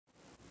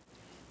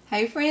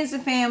Hey friends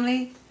and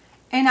family,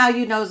 and all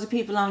you nosy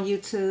people on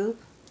YouTube.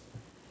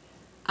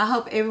 I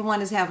hope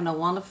everyone is having a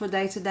wonderful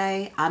day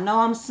today. I know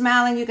I'm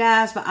smiling, you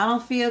guys, but I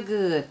don't feel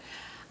good.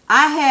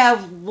 I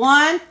have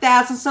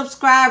 1,000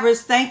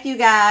 subscribers. Thank you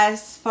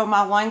guys for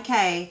my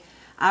 1K.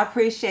 I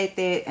appreciate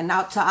that. And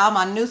out to all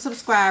my new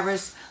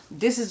subscribers,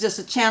 this is just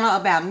a channel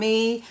about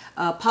me,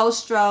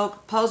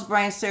 post-stroke,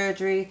 post-brain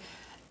surgery,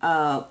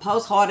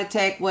 post-heart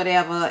attack,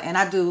 whatever. And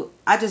I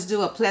just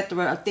do a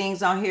plethora of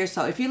things on here.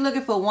 So if you're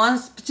looking for one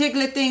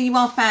particular thing, you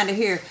won't find it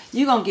here.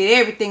 You're going to get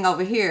everything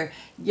over here.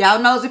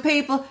 Y'all nosy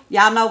people,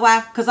 y'all know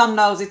why? Because I'm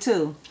nosy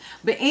too.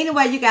 But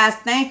anyway, you guys,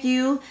 thank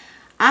you.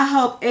 I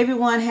hope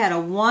everyone had a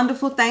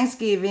wonderful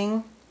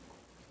Thanksgiving.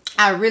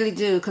 I really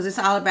do, because it's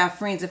all about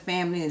friends and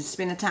family and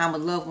spending time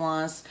with loved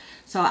ones.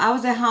 So I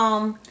was at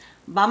home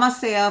by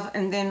myself,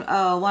 and then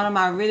one of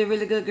my really,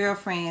 really good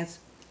girlfriends,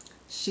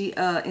 she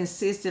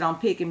insisted on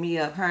picking me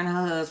up, her and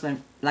her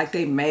husband, like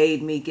they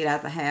made me get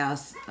out the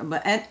house.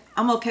 And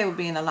I'm okay with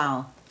being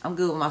alone. I'm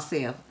good with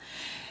myself.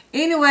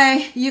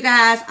 Anyway, you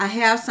guys, I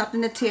have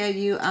something to tell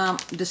you.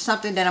 There's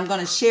something that I'm going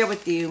to share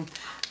with you.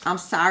 I'm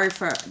sorry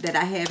for that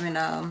I haven't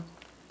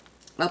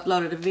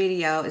uploaded a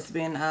video. It's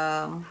been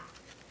a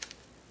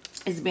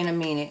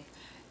minute.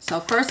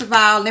 So first of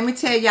all, let me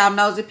tell y'all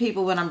nosy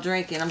people what I'm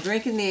drinking. I'm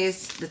drinking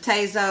this, the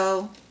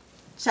Tazo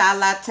chai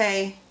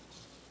latte.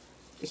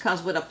 It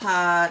comes with a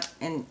pod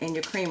and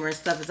your creamer and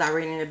stuff is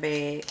already in the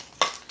bag.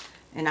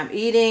 And I'm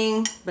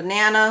eating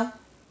banana,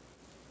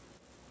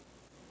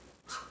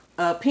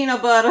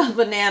 peanut butter,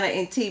 banana,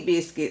 and tea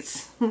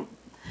biscuits.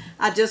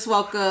 I just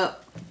woke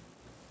up.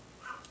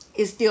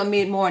 It's still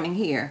mid-morning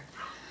here.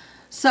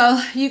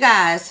 So, you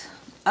guys,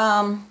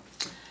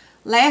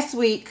 last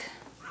week,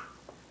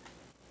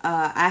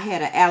 I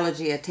had an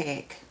allergy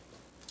attack.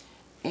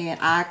 And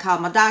I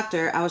called my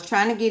doctor. I was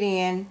trying to get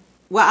in.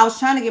 Well, I was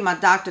trying to get my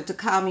doctor to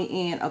call me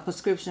in a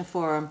prescription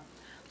for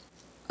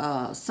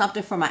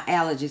something for my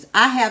allergies.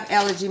 I have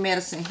allergy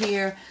medicine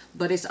here,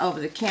 but it's over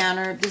the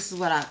counter. This is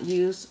what I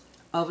use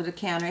over the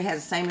counter. It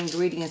has the same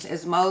ingredients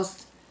as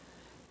most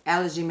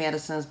allergy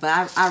medicines,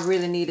 but I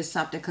really needed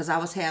something because I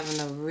was having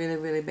a really,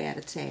 really bad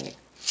attack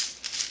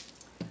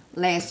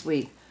last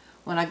week.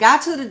 When I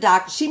got to the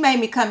doctor, she made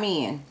me come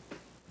in.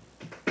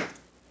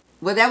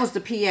 Well, that was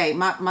the PA.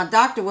 My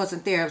doctor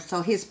wasn't there,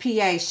 so his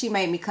PA, she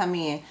made me come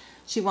in.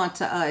 She wanted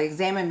to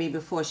examine me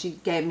before she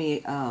gave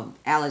me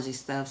allergy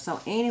stuff.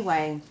 So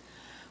anyway,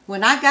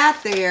 when I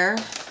got there,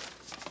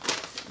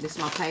 this is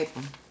my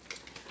paper.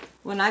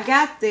 When I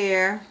got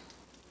there,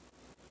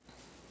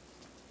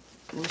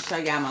 let me show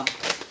y'all my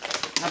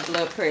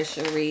blood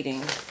pressure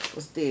reading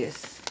was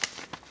this.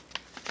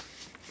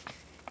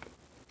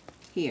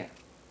 Here.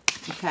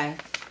 Okay.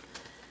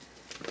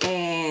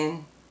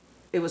 And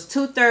it was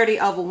 230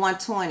 over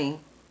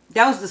 120.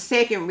 That was the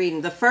second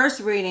reading. The first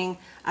reading,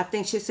 I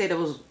think she said it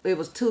was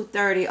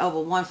 230 over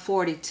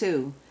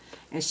 142.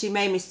 And she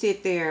made me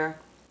sit there,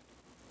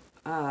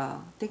 I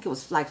think it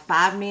was like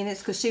 5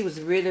 minutes, because she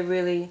was really,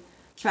 really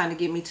trying to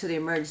get me to the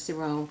emergency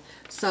room.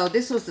 So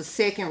this was the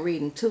second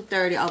reading,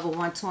 230 over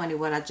 120,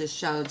 what I just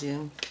showed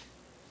you.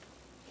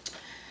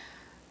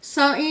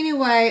 So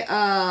anyway,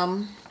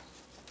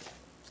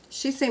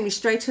 she sent me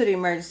straight to the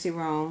emergency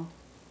room.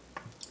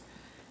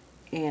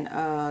 And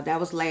that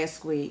was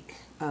last week,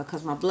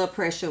 because my blood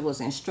pressure was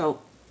in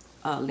stroke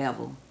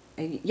level.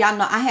 Y'all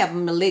know I have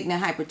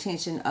malignant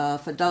hypertension.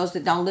 For those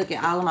that don't look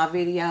at all of my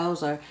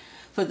videos, or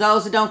for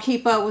those that don't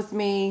keep up with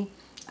me,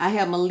 I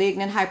have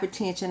malignant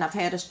hypertension. I've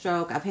had a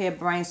stroke. I've had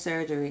brain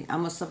surgery.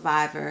 I'm a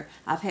survivor.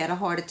 I've had a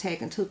heart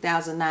attack in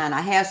 2009.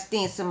 I have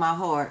stents in my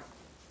heart.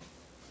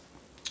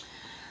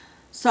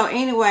 So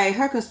anyway,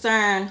 her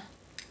concern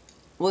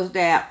was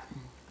that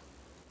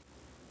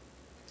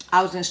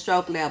I was in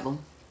stroke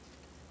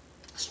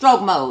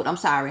mode, I'm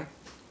sorry.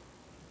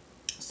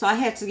 So I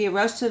had to get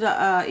rushed to the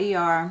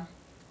ER.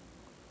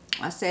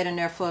 I sat in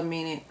there for a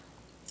minute.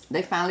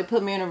 They finally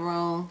put me in a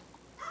room.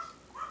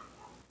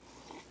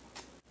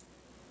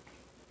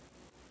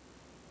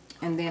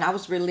 And then I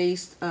was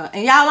released.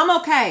 And y'all,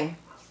 I'm okay.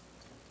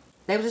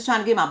 They were just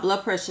trying to get my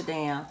blood pressure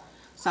down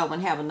so I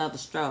wouldn't have another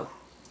stroke.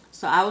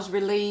 So I was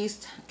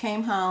released,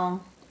 came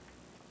home.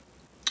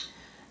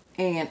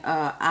 And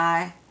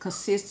I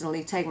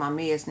consistently take my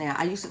meds now.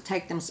 I used to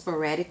take them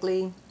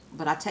sporadically,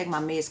 but I take my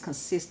meds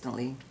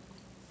consistently.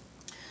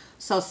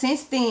 So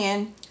since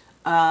then,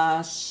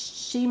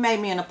 she made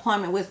me an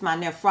appointment with my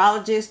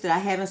nephrologist that I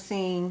haven't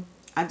seen.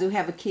 I do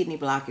have a kidney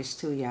blockage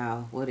too,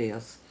 y'all. What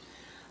else?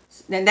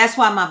 And that's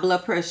why my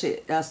blood pressure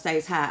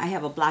stays high. I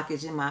have a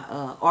blockage in my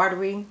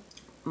artery,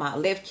 my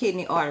left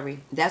kidney artery.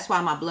 That's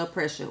why my blood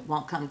pressure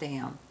won't come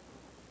down.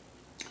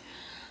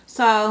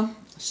 So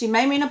she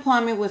made me an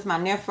appointment with my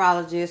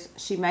nephrologist.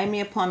 She made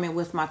me an appointment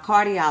with my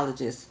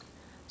cardiologist.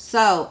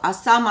 So I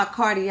saw my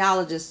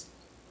cardiologist,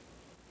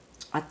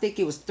 I think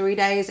it was 3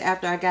 days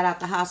after I got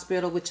out the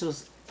hospital, which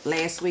was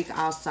last week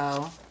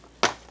also.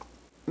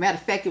 Matter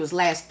of fact, it was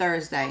last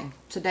Thursday.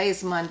 Today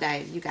is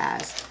Monday, you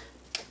guys.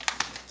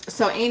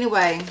 So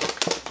anyway,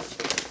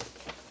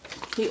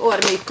 He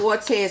ordered me 4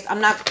 tests. I'm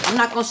not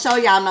gonna show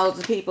y'all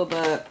nosy people,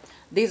 but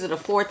these are the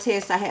 4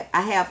 tests I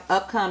have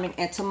upcoming,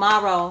 and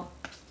tomorrow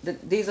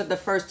these are the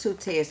first 2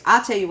 tests.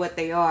 I'll tell you what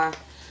they are,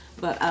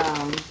 but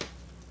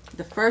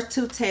the first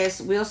 2 tests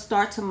will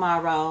start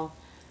tomorrow.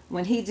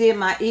 When he did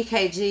my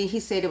EKG, he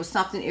said it was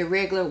something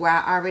irregular where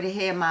I already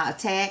had my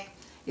attack.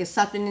 It's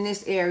something in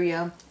this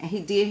area, and he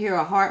did hear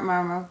a heart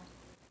murmur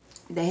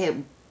that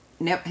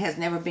has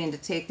never been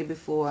detected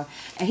before.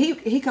 And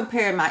he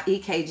compared my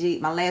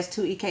EKG, my last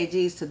 2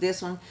 EKGs, to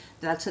this one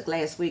that I took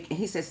last week, and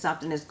he said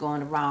something is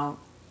going wrong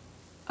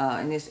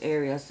in this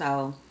area.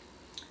 So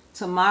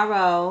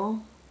tomorrow,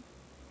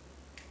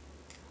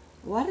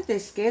 why did they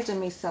schedule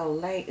me so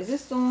late? Is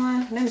this the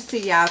one? Let me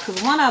see, y'all,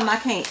 because one of them I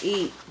can't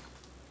eat.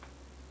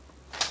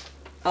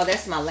 Oh,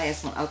 that's my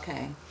last one.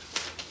 Okay.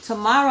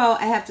 Tomorrow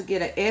I have to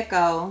get an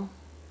echo.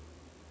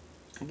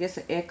 I guess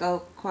an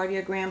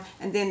echocardiogram.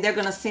 And then they're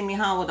going to send me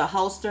home with a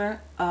Holter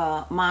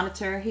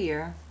monitor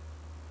here.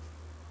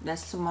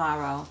 That's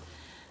tomorrow.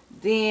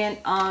 Then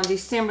on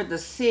December the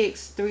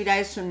 6th, 3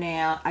 days from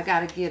now, I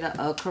got to get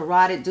a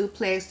carotid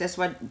duplex. That's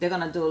what they're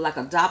going to do, like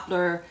a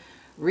Doppler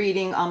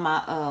reading on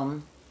my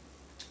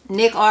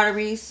neck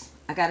arteries.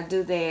 I got to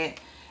do that.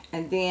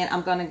 And then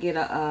I'm going to get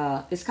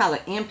it's called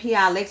an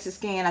MPI Lexus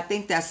scan. I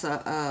think that's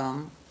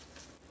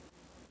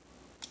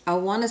I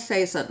want to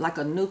say it's like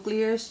a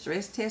nuclear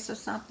stress test or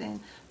something.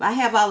 But I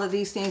have all of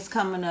these things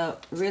coming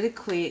up really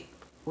quick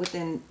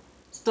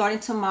starting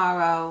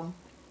tomorrow,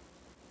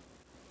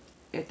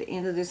 at the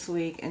end of this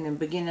week, and then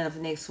beginning of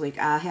next week.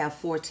 I'll have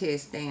 4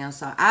 tests down.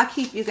 So I'll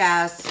keep you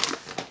guys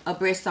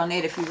abreast on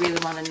that if you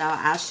really want to know.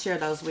 I'll share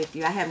those with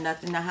you. I have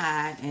nothing to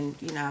hide, and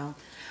you know,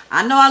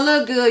 I know I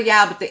look good,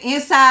 y'all, but the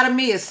inside of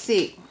me is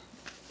sick.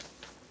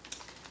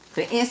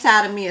 The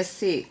inside of me is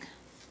sick.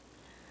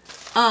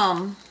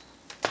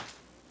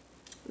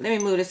 Let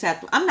me move this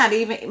out. I'm not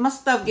even, my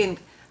stuff getting,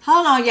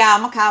 hold on, y'all,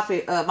 my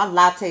coffee, my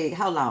latte,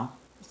 hold on.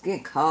 It's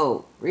getting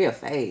cold real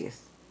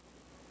fast.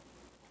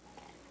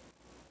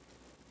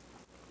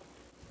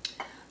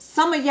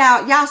 Some of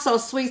y'all so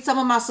sweet. Some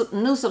of my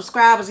new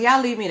subscribers,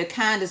 y'all leave me the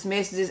kindest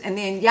messages, and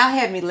then y'all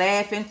have me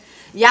laughing.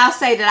 Y'all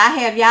say that I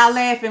have y'all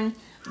laughing,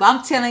 but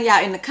I'm telling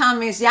y'all in the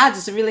comments, y'all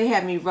just really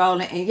have me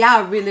rolling, and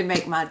y'all really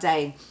make my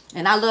day.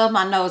 And I love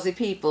my nosy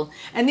people.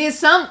 And then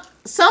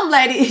some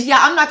lady, y'all,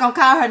 I'm not gonna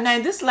call her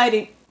name. This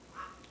lady,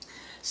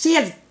 she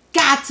has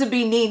got to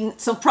be needing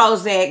some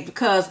Prozac,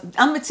 because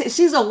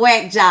she's a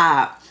whack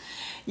job.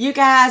 You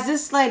guys,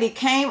 this lady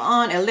came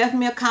on and left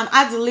me a comment.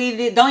 I deleted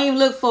it. Don't even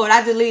look for it.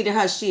 I deleted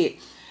her shit.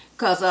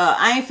 Because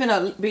I ain't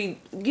finna be,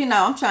 you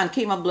know, I'm trying to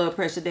keep my blood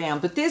pressure down.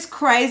 But this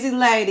crazy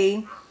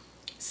lady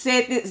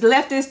said this,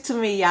 left this to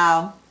me,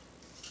 y'all.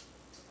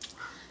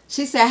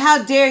 She said,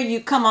 how dare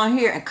you come on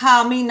here and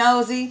call me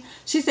nosy?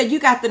 She said, you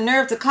got the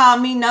nerve to call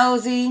me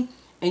nosy,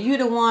 and you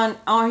the one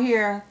on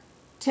here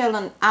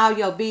telling all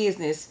your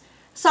business.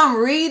 So I'm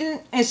reading,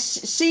 and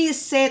she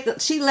said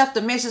that she left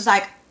a message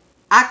like,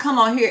 I come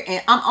on here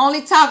and I'm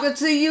only talking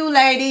to you,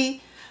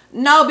 lady.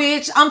 No,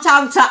 bitch, I'm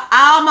talking to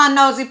all my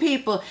nosy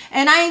people.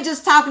 And I ain't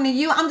just talking to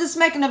you. I'm just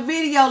making a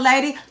video,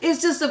 lady.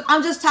 It's just,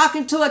 I'm just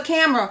talking to a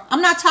camera. I'm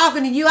not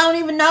talking to you. I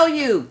don't even know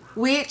you,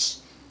 witch.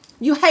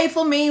 You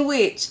hateful, mean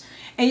witch.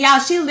 And y'all,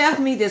 she left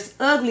me this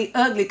ugly,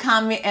 ugly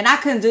comment. And I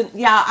couldn't do,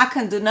 y'all, I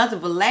couldn't do nothing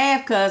but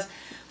laugh, because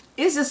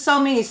it's just so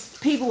many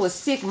people with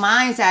sick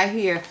minds out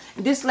here.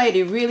 This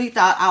lady really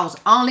thought I was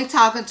only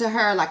talking to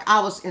her, like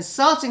I was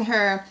insulting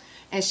her.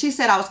 And she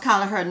said I was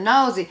calling her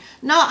nosy.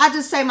 No, I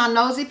just say my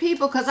nosy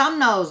people because I'm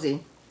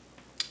nosy.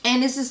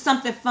 And this is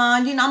something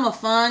fun. You know, I'm a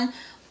fun,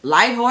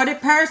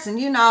 lighthearted person.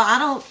 You know, I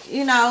don't,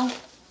 you know.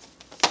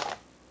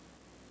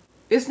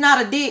 It's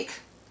not a dick.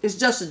 It's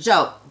just a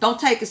joke. Don't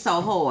take it so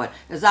hard.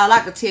 That's all I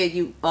can tell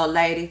you,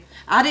 lady.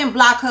 I didn't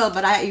block her,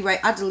 but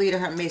I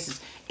deleted her message.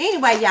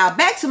 Anyway, y'all,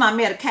 back to my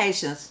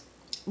medications,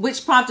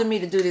 which prompted me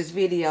to do this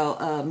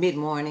video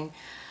mid-morning.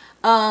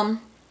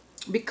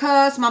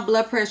 Because my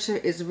blood pressure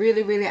is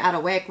really, really out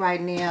of whack right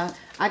now,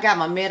 I got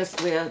my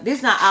medicine. Well, this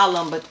is not all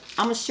of them, but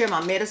I'm going to share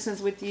my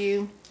medicines with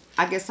you.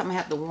 I guess I'm going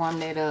to have to warm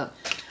that up.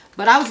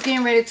 But I was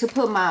getting ready to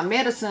put my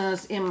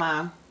medicines in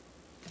my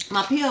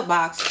pill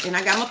box, and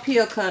I got my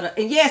pill cutter.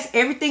 And yes,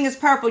 everything is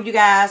purple, you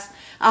guys.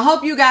 I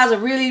hope you guys are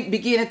really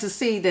beginning to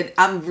see that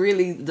I'm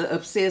really the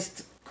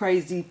obsessed,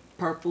 crazy,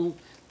 purple,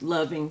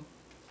 loving,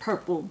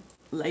 purple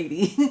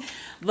lady.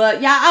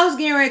 But yeah, I was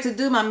getting ready to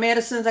do my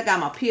medicines. I got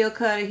my pill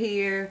cutter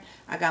here.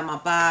 I got my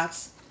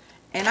box.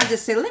 And I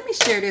just said, let me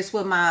share this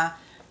with my,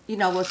 you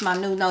know, with my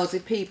new nosy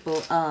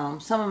people.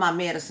 Some of my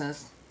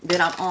medicines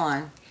that I'm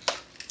on.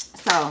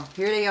 So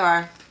here they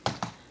are.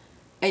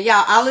 And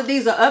y'all, all of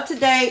these are up to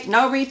date.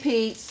 No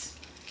repeats.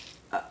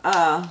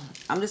 I'm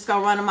just going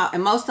to run them out.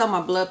 And most of them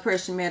are blood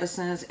pressure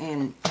medicines.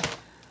 And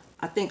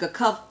I think a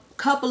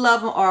couple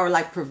of them are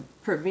like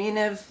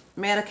preventive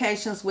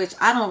medications, which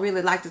I don't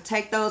really like to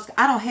take those.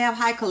 I don't have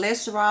high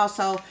cholesterol,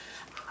 so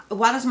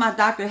why does my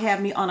doctor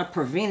have me on a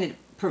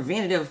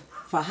preventative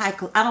for high?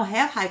 I don't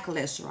have high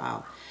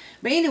cholesterol.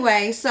 But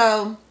anyway,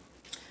 so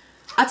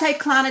I take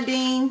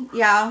clonidine,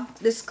 y'all.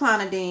 This is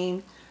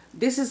clonidine.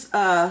 This is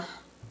I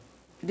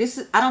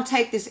don't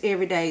take this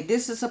every day.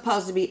 This is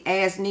supposed to be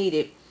as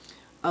needed.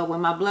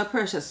 When my blood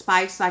pressure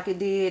spikes like it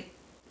did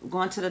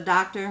going to the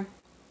doctor,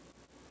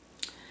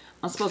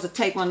 I'm supposed to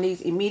take one of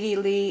these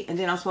immediately, and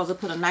then I'm supposed to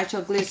put a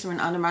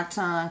nitroglycerin under my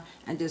tongue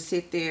and just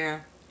sit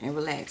there and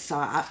relax. So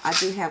I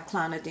do have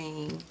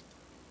clonidine.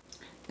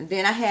 And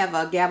then I have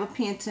a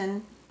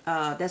gabapentin.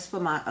 That's for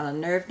my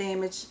nerve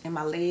damage in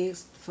my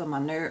legs, for my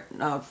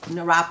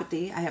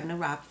neuropathy. I have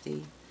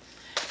neuropathy.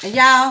 And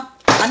y'all,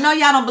 I know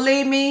y'all don't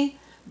believe me,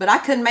 but I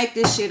couldn't make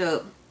this shit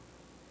up.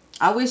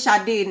 I wish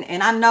I didn't.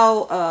 And I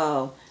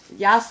know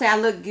y'all say I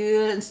look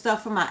good and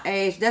stuff for my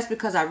age. That's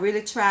because I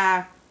really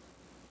try.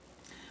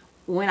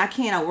 When I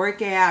can, I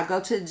work out, I go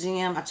to the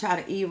gym, I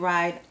try to eat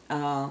right,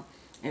 and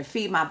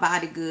feed my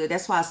body good.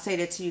 That's why I say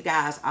that to you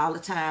guys all the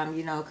time,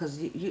 you know, because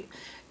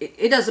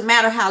it doesn't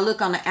matter how I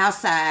look on the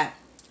outside.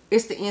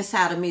 It's the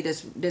inside of me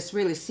that's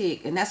really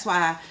sick. And that's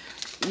why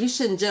you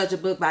shouldn't judge a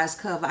book by its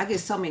cover. I get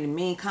so many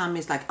mean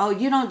comments like, oh,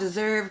 you don't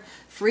deserve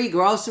free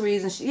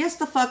groceries. And yes,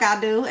 the fuck I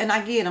do. And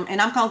I get them.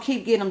 And I'm going to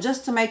keep getting them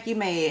just to make you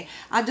mad.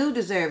 I do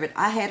deserve it.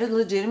 I had a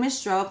legitimate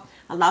stroke.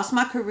 I lost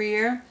my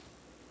career.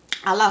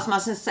 I lost my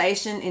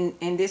sensation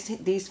in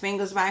these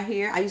fingers right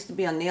here. I used to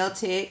be a nail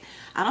tech.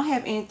 I don't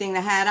have anything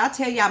to hide. I'll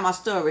tell y'all my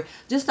story.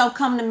 Just don't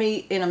come to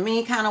me in a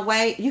mean kind of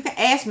way. You can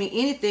ask me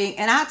anything,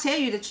 and I'll tell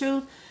you the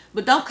truth.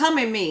 But don't come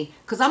at me,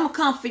 because I'm going to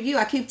come for you.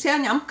 I keep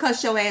telling you, I'm going to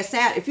cuss your ass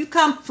out. If you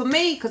come for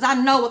me, because I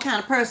know what kind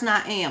of person I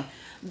am.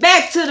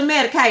 Back to the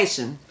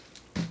medication.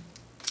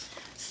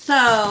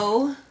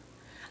 So,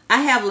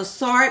 I have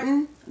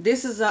Losartan.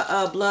 This is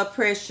a blood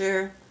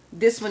pressure.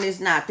 This one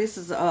is not. This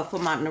is for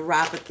my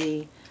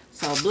neuropathy.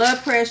 So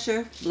blood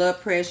pressure.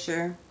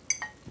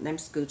 Let me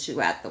scoot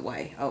you out the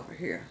way over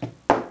here.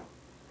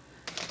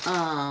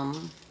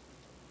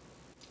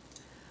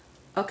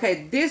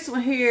 Okay, this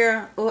one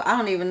here. Oh, I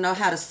don't even know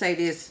how to say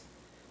this.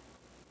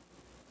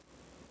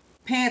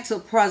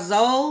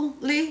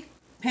 Pantoprazole.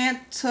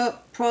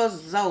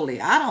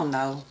 I don't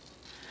know.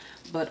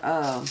 But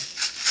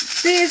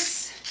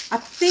this, I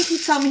think he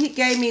told me he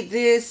gave me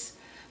this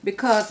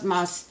because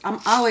I'm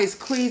always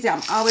queasy.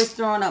 I'm always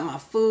throwing up my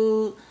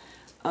food.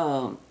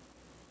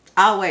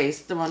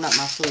 Always throwing up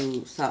my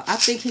food. So I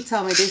think he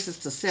told me this is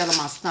to settle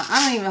my stomach.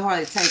 I don't even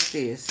hardly take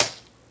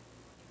this.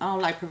 I don't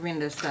like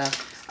preventative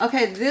stuff.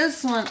 Okay,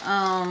 this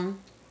one,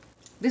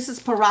 this is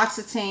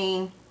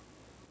paroxetine.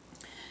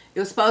 It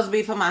was supposed to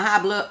be for my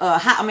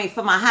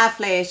for my high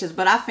flashes,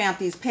 but I found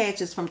these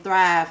patches from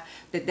Thrive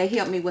that they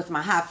help me with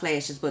my high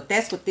flashes. But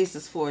that's what this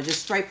is for,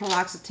 just straight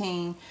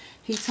paroxetine.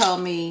 He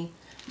told me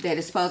that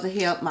it's supposed to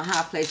help my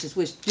high flashes,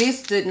 which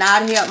this did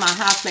not help my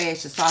high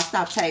flashes, so I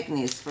stopped taking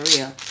this for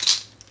real.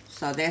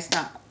 So that's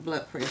not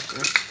blood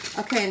pressure.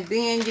 Okay, and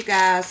then you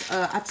guys,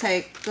 I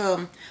take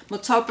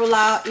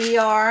metoprolol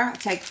ER. I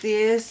take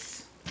this.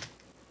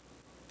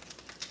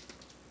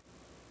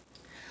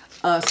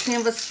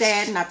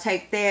 Simvastatin, I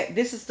take that.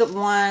 This is the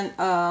one,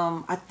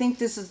 I think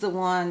this is the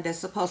one that's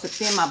supposed to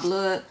thin my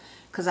blood,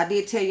 because I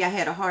did tell you I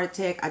had a heart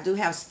attack. I do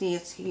have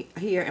stents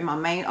here in my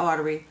main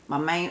artery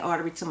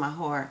to my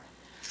heart.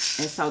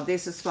 And so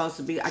this is supposed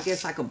to be, I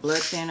guess, like a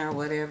blood thinner or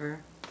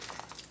whatever.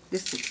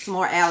 This is some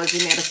more allergy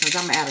medicines.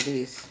 I'm out of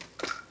this.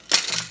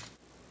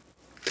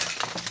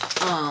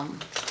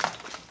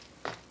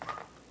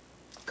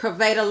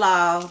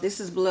 Carvedilol. This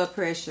is blood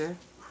pressure.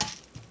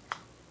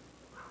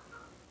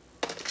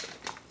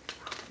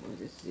 What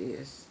is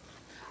this?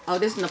 Oh,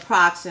 this is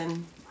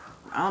naproxen.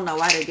 I don't know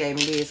why they gave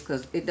me this,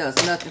 because it does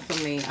nothing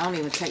for me. I don't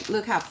even take,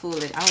 look how full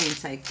it, I don't even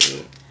take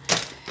it.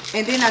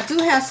 And then I do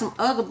have some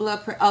other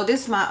blood pressure. Oh,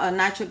 this is my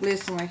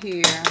nitroglycerin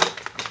here.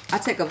 I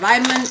take a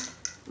vitamin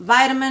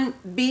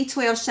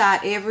B12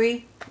 shot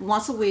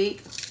once a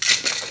week.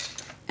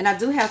 And I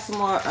do have some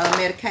more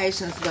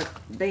medications, but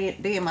they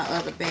in my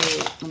other bag.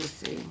 Let me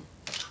see.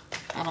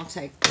 I don't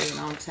take that.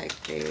 I don't take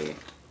that.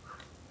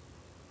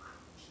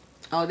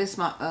 Oh, this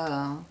my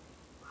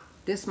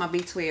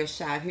B12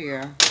 shot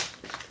here.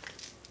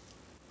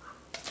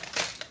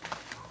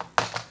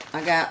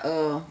 I got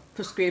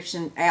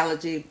prescription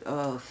allergy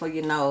for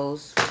your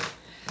nose.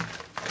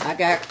 I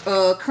got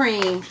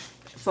cream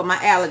for my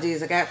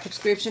allergies. I got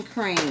prescription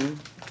cream.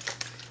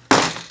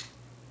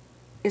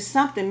 It's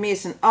something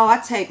missing. Oh, I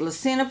take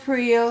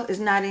lisinopril. It's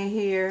not in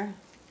here.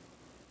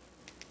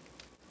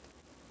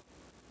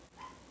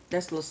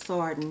 That's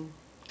Losartan,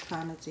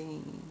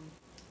 clonidine.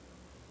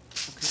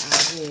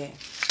 Okay, I had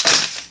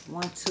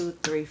 1, 2,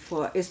 3,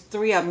 4. It's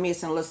 3 of them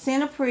missing.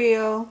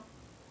 Lisinopril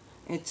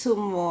and 2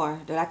 more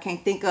that I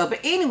can't think of. But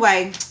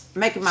anyway,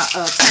 making my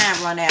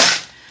time run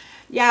out.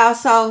 Y'all,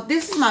 so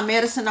this is my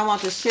medicine I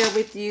want to share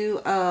with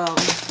you.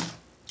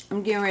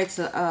 I'm getting ready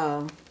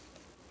to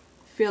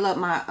fill up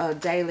my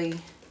daily,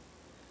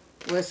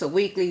 well, it's a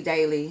weekly,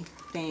 daily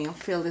thing.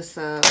 Fill this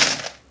up,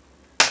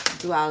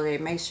 do all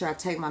that. Make sure I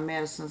take my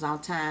medicines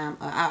on time.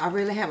 I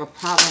really have a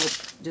problem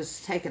with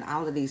just taking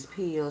all of these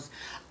pills.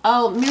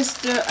 Oh,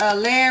 Mr.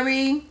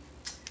 Larry,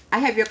 I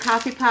have your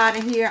coffee pot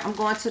in here. I'm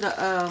going to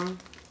the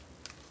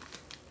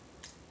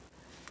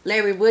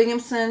Larry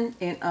Williamson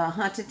in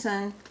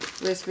Huntington,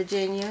 West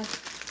Virginia.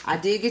 I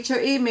did get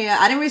your email.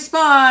 I didn't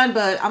respond,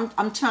 but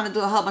I'm trying to do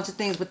a whole bunch of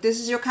things. But this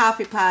is your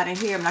coffee pot in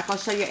here. I'm not going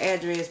to show your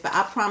address, but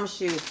I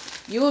promise you,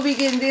 you will be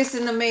getting this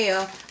in the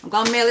mail. I'm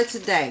going to mail it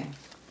today.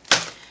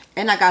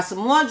 And I got some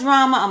more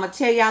drama I'm going to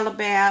tell y'all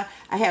about.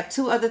 I have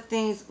three other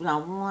things that I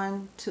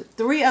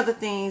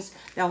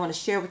want to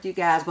share with you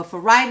guys. But for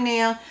right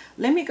now,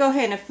 let me go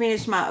ahead and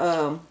finish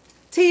my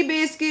tea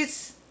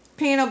biscuits,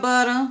 peanut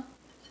butter,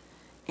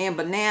 and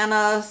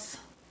bananas.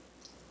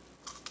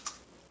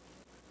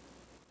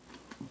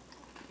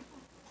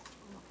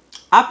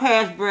 I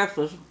passed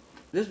breakfast.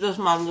 This is just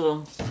my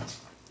little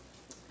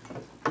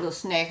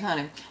snack,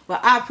 honey.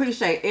 But I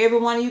appreciate every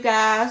one of you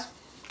guys.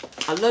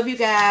 I love you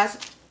guys.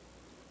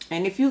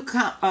 And if you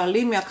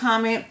leave me a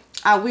comment,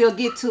 I will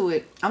get to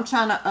it. I'm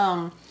trying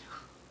to,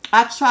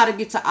 I try to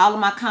get to all of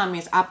my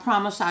comments. I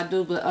promise I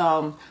do, but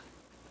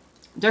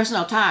there's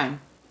no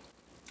time.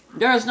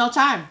 There is no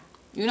time.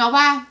 You know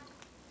why?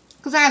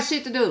 Because I got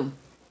shit to do.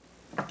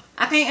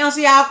 I can't answer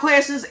y'all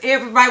questions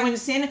right when you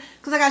send it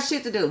because I got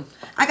shit to do.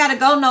 I got to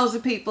go, nosy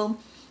people.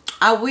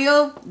 I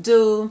will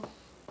do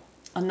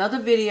another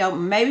video,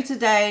 maybe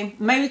today,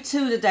 maybe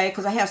two today,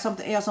 because I have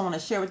something else I want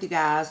to share with you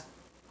guys.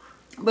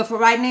 But for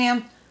right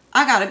now,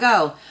 I got to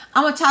go.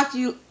 I'm going to talk to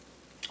you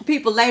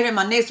people later in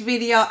my next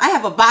video. I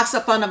have a box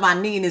up under my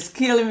knee and it's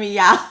killing me,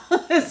 y'all.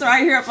 It's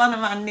right here up under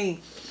my knee.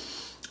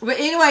 But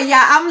anyway, y'all,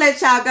 I'm going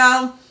to let y'all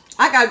go.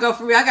 I got to go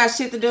for real. I got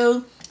shit to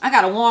do. I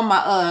got to warm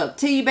my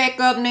tea back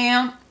up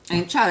now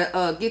and try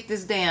to get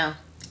this down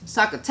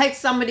so I can take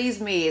some of these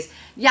meds.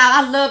 Y'all,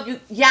 I love you.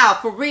 Y'all,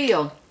 for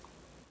real.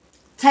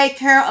 Take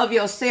care of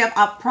yourself.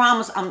 I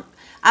promise.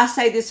 I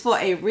say this for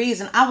a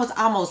reason. I was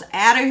almost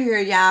out of here,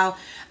 y'all.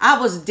 I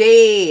was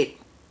dead.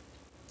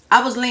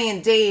 I was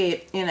laying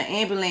dead in an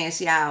ambulance,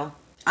 y'all.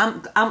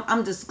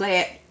 I'm just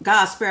glad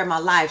God spared my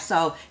life.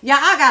 So, y'all,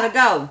 I got to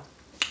go.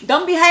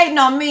 Don't be hating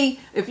on me.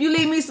 If you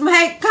leave me some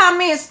hate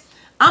comments,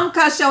 I'm going to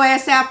cuss your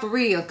ass out for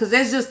real. Because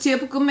that's just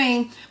typical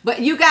me. But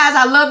you guys,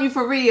 I love you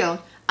for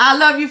real. I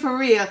love you for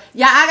real.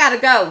 Yeah, I got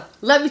to go.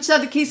 Love each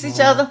other, kiss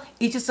each other,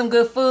 eat you some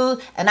good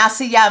food. And I'll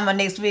see y'all in my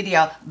next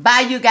video.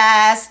 Bye, you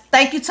guys.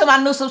 Thank you to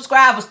my new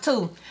subscribers,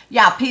 too.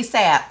 Y'all, peace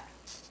out.